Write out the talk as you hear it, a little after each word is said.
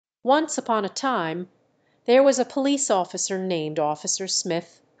Once upon a time there was a police officer named Officer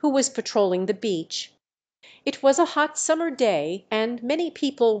Smith who was patrolling the beach. It was a hot summer day, and many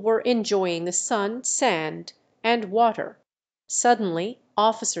people were enjoying the sun, sand, and water. Suddenly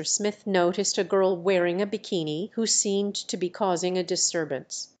Officer Smith noticed a girl wearing a bikini who seemed to be causing a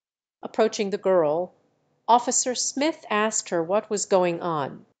disturbance. Approaching the girl, Officer Smith asked her what was going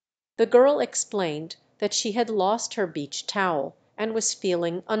on. The girl explained that she had lost her beach towel and was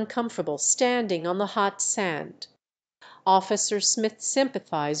feeling uncomfortable standing on the hot sand. Officer Smith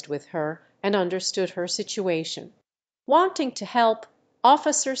sympathized with her and understood her situation. Wanting to help,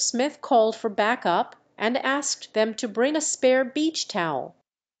 Officer Smith called for backup and asked them to bring a spare beach towel.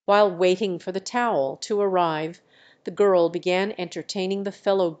 While waiting for the towel to arrive, the girl began entertaining the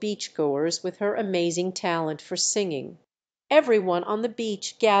fellow beachgoers with her amazing talent for singing. Everyone on the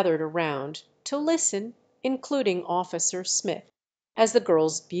beach gathered around to listen, including Officer Smith. As the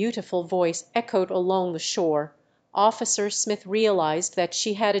girl's beautiful voice echoed along the shore, Officer Smith realized that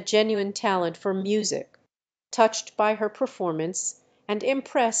she had a genuine talent for music. Touched by her performance, and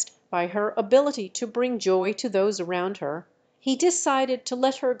impressed by her ability to bring joy to those around her, he decided to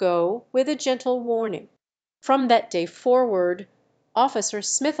let her go with a gentle warning. From that day forward, Officer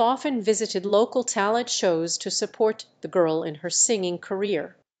Smith often visited local talent shows to support the girl in her singing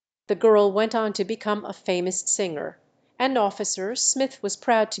career. The girl went on to become a famous singer, and Officer Smith was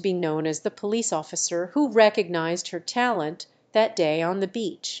proud to be known as the police officer who recognized her talent that day on the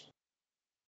beach.